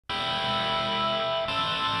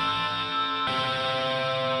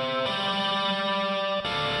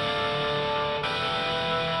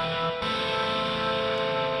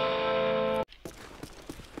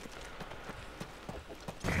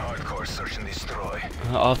destroy.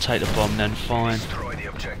 I'll take the bomb then, fine. Destroy the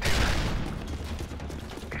objective.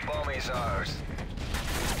 Bomb is ours.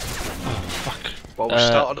 Oh, fuck. Well, we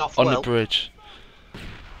started off on well. the bridge.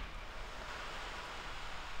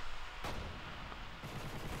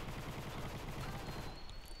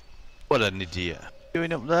 What an idiot.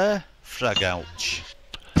 Doing up there? Frag ouch.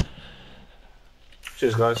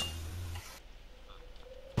 Cheers, guys.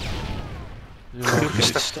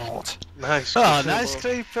 Good start. Nice. Oh, nice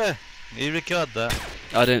creeper. You record that?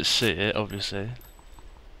 I didn't see it, obviously.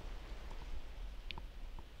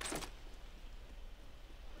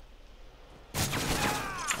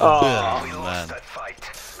 Oh, We man. lost that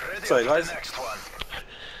fight. Ready Sorry, for guys. the next one.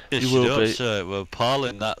 Yes, You will don't, be. sir. We're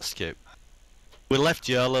parling that, Skip. We left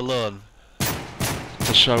you all alone.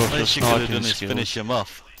 To show off your Least you could have sniping done is skills. finish him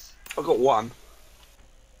off. I got one.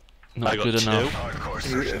 Not I got good two. enough. Hardcore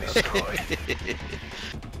search and destroy.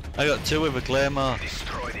 I got two with a claymore.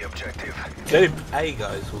 Destroy the objective. The only A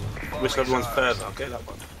guys will wish everyone's further. I'll get that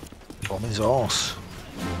one. Bomb his arse.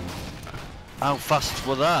 How fast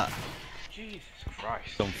was that? Jesus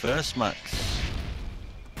Christ. Come first, Max.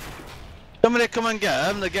 Somebody come and get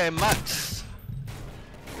him. They're getting Max.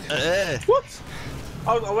 What?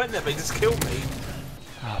 I went there, but he just killed me.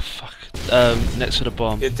 Oh, fuck. Next to the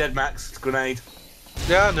bomb. You're dead, Max. It's a grenade.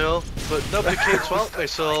 Yeah, I know, but nobody came to help me,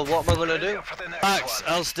 so what am I gonna do? For the next Max,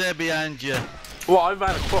 one. I'll stay behind you. Well, I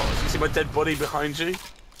ran across. You see my dead body behind you?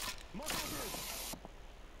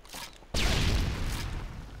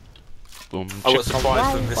 Boom. I got Chip the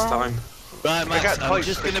surprised them this time. Right, Max, got I'm points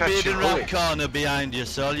just for going to be in the catching right bullet. corner behind you,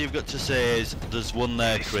 so all you've got to say is, there's one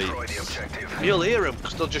there, Destroy the creeps. objective. You'll hear them,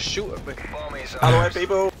 because they'll just shoot at me. Bomb is Out of the way, ours.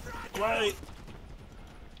 people. Wait.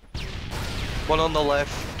 One on the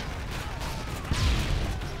left.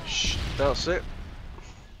 Shh, that's it.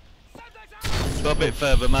 Go a bit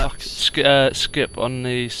further, Max. Skip on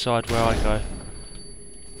the side where I go.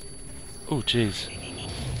 Oh, jeez.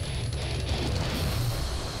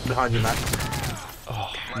 Behind you, Max.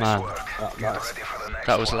 Oh, Nice man. work. Oh, Get nice. ready for the next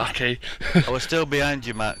That was one. lucky. I was still behind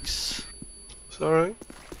you, Max. Sorry.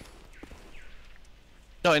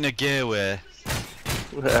 Not in a gear way.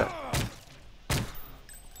 Yeah.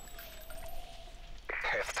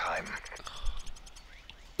 Half time.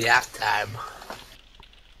 Yeah, time.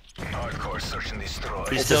 Hardcore search and destroy.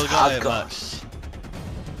 You It's still just got it, hardcore. Max.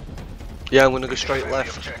 Yeah, I'm gonna go straight Defend the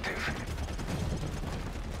left. objective.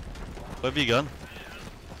 Where have you gone?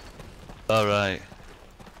 Alright.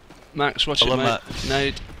 Max, watch Hello, it, mate. Max.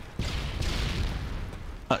 Nade.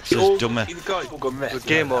 Max You all, is dummy. you guys all got messed. The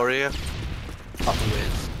game over here. Up the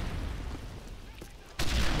whiz.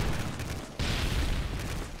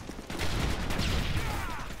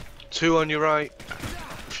 Two on your right,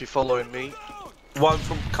 if you're following me. One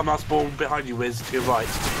from come out spawn behind you, Wiz, to your right.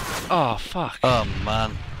 Oh, fuck. Oh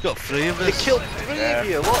man. Got three of They us. killed three of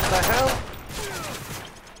you, what the hell?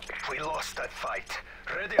 We lost that fight.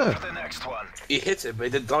 Ready for the next one. He hit him, but he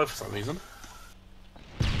didn't die for some reason.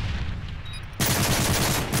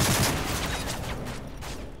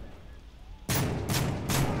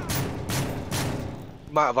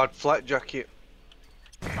 Might have had flak jacket.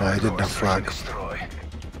 No, he didn't have flag. Destroy.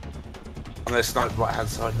 I'm gonna snipe right hand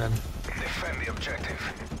side then. Defend the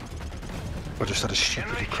objective. I just had a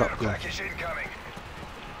stupidly crap gun. Package incoming.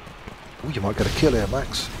 Oh, you might get a kill here,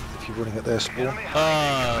 Max, if you're running at their spawn. Enemy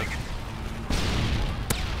Ah,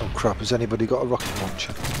 Oh crap, has anybody got a rocket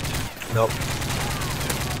launcher? Nope.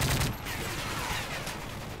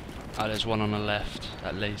 Oh, there's one on the left,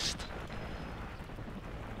 at least.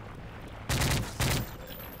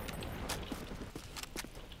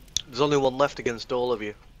 There's only one left against all of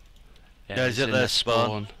you. Yeah, he's at in their the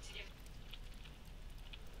spawn.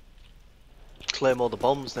 Claim all the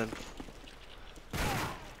bombs then.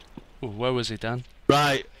 Ooh, where was he, Dan?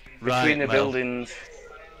 right. Right, Between the Mel. buildings.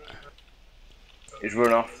 He's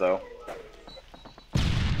run off though.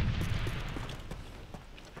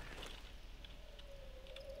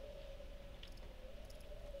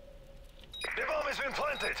 The bomb has been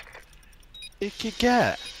planted. You could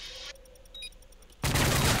get.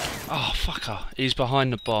 Oh, fucker. He's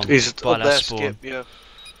behind the bomb. He's by up that there, spawn. Skip, yeah.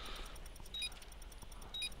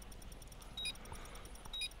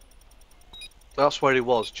 That's where he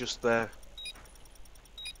was, just there.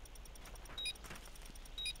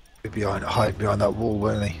 Be behind, hide behind that wall,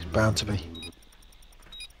 weren't he? He's bound to be.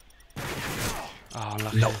 Oh,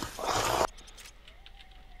 lucky. Nope.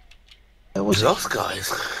 There was Lost, guys.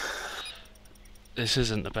 This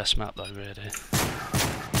isn't the best map, though, really.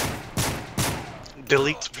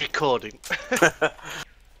 Delete recording.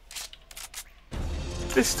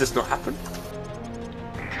 This does not happen.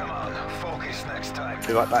 Come on, focus next time.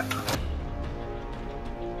 Be right back.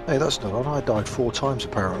 Hey, that's not on. I died 4 times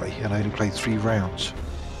apparently, and I only played 3 rounds.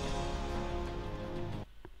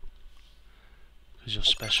 Because you're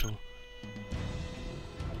special.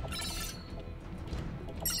 Let's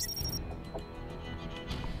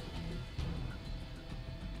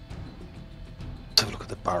have a look at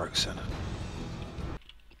the barracks then.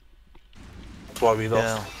 That's why we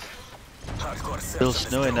lost. Yeah. Hardcore search Still and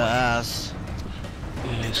snowing destroy. at ass.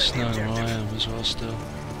 Yeah, it's snow where I am as well still.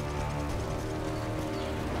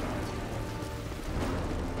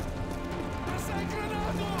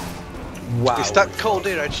 Wow. It's that cold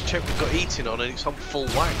here, I just checked we've got heating on and it's on full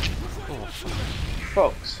whack. Oh, fuck.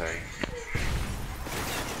 Fuck's sake.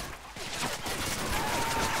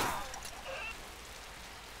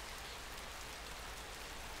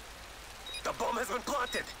 The bomb has been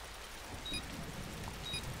planted.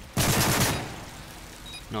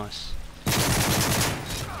 Nice.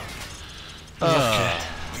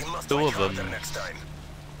 We must 2 fight of them. harder next time.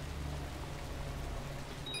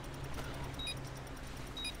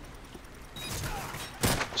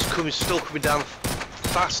 It's still coming down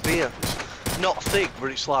fast here. It's not thick,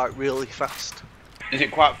 but it's like really fast. Is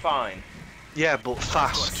it quite fine? Yeah, but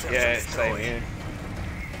fast. Yeah, same here.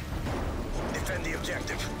 Defend the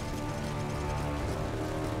objective.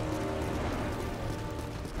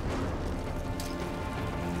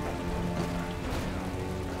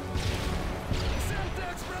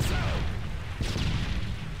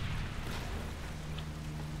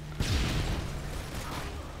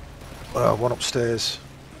 One upstairs.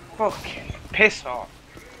 Fucking piss off.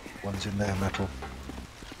 One's in there, metal.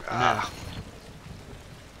 Ah.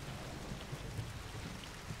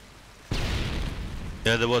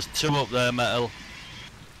 Yeah, there was 2 up there, metal.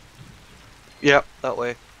 Yeah, that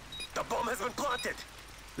way. The bomb has been planted.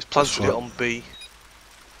 There's plans to That's get right. on B.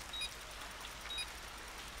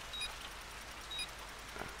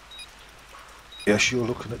 Yes, you're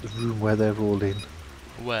looking at the room where they're all in.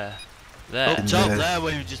 Where? Up There. top there. there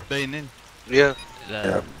where you've just been in. Yeah. There.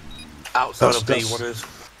 Yeah. Outside of B, That's- what is?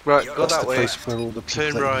 Right, go That's that the way. place where all the people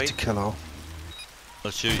Turn that you right. need to kill are. I'll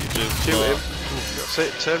shoot you through. Shoot him. That's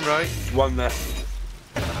it, turn right. One there.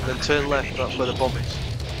 Then turn left, that's where the bomb is.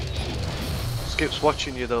 Skip's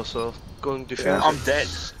watching you though, so go and defend. I'm dead.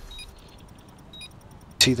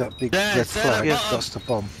 See that big There, red there, flag? yeah. That's the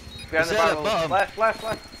bomb. Behind the Is that a barrel. bomb? Left, left,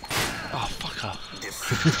 left. Oh, fuck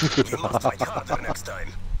off. You must fight harder next time.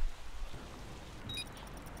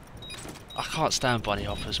 I can't stand bunny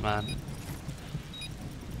hoppers, man.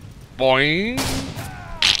 Boing!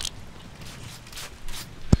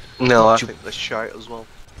 No, I think they're shite as well.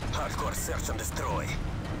 Hardcore search and destroy.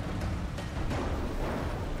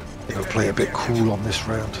 They're gonna play a bit cool on this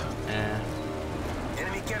round. Yeah.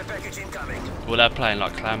 Enemy care package incoming. Well, they're playing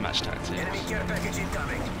like clan match tactics. Enemy care package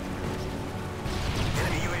incoming.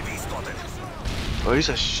 Enemy UAV spotted. Oh, he's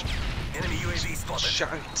a Enemy UAV spotted.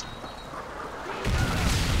 shite.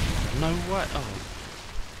 No way. Oh.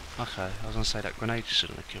 Okay, I was gonna say that grenade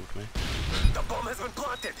shouldn't have killed me. The bomb has been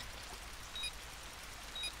planted.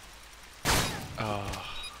 Oh,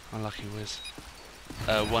 unlucky whiz.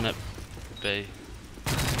 One at B.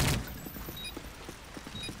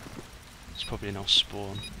 It's probably an old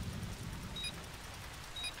spawn.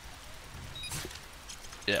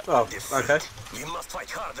 Yeah. Oh, Defeat. okay. We must fight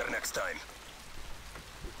harder next time.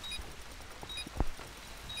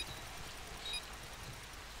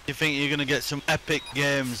 You think you're gonna get some epic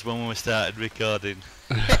games when we started recording?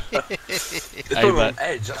 It's Hey, probably man. on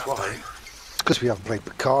edge, that's why. It's because we haven't played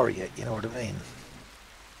Bakari yet, you know what I mean?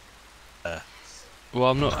 Well,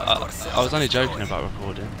 I'm not. I was only joking about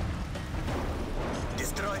recording.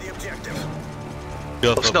 Destroy the objective.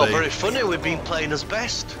 Go It's for not B. very funny, we've been playing as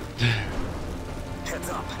best. Heads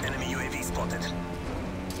up. Enemy UAV spotted.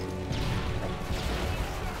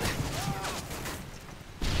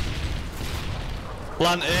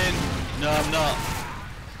 Plant in. No, I'm not.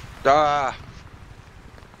 Ah,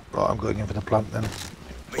 Right, I'm going in for the plant then.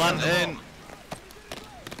 Plant in.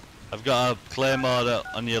 I've got a claymore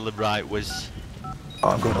on your right, Wiz.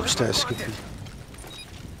 I'm going upstairs, Skippy.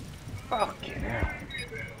 Fucking hell.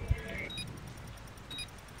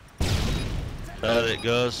 There it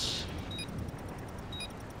goes.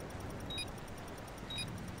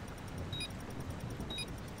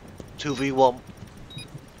 two v one.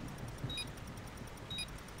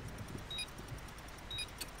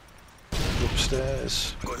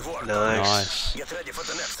 Upstairs. Good work. Nice. Nice. Get ready for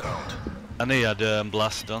the next round. And he had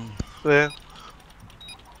blast on. Yeah.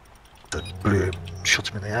 That blew, shot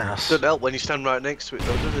him in the ass. Doesn't help when you stand right next to it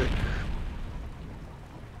though, does it?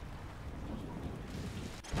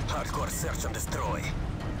 Hardcore search and destroy.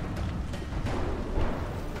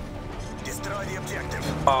 Destroy the objective.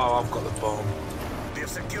 Oh, I've got the bomb. We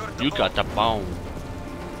have secured the You bomb. got the bomb.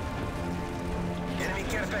 Enemy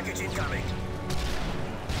care package incoming.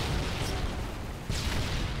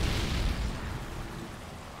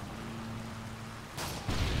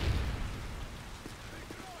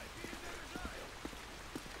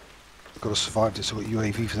 Got to survive this. I've got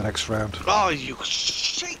UAV for the next round. Oh, you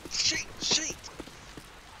shit.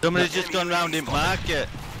 Somebody's just gone round in market.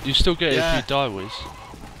 You still get it Yeah. if you die, Wiz.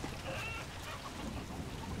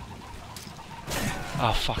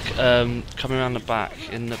 Oh fuck. Coming around the back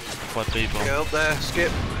in the by B-bomb. Get up there,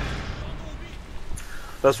 Skip.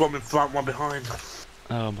 There's one in front, one behind.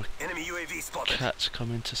 Oh my Enemy UAV spotted. cat's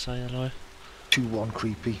coming to say hello. 2-1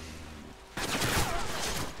 creepy.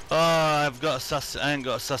 Oh, I ain't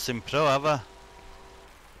got Assassin Pro, have I?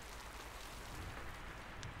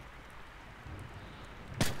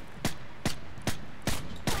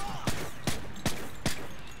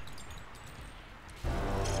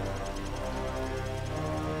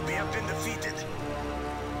 We have been defeated.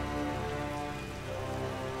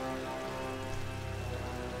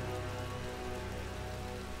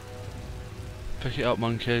 Pick it up,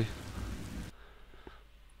 monkey.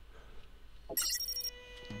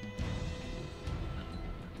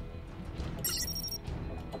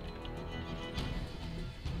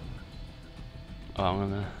 Oh, I'm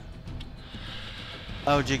gonna.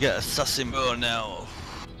 How'd you get Assassin Pro now?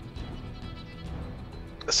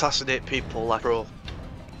 Assassinate people like bro.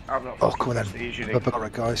 I've not Oh, pressed come on prestige then. again.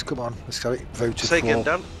 Alright, guys, come on. Let's get it voted Say again,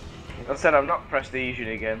 for. Dan. I said I've not prestige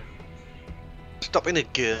again. Stop being a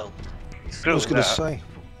girl. I was going to say.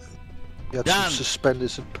 You had Dan. some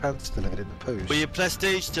suspenders and pants delivered in the post. For your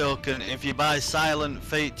prestige token, if you buy Silent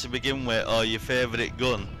Feet to begin with, or your favourite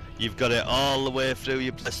gun, you've got it all the way through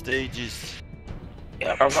your prestiges.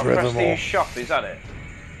 I've got Forevermore. prestige shop, is that it?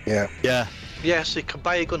 Yeah. Yeah. Yeah, so you can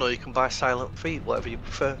buy a gun or you can buy Silent Feet, whatever you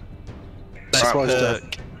prefer.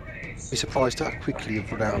 Be surprised how quickly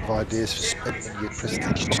you've run out of ideas for spending your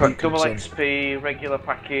prestige I've got double tokens XP, regular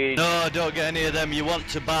package. No, don't get any of them. You want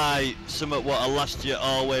to buy something what'll last you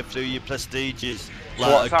all the way through your prestiges, So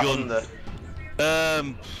like what's a that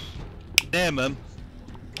gun. under? Name them.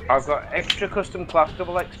 I've got extra custom class,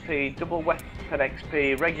 double XP, double weapon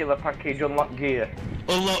XP, regular package, unlock gear.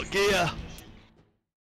 Unlock gear.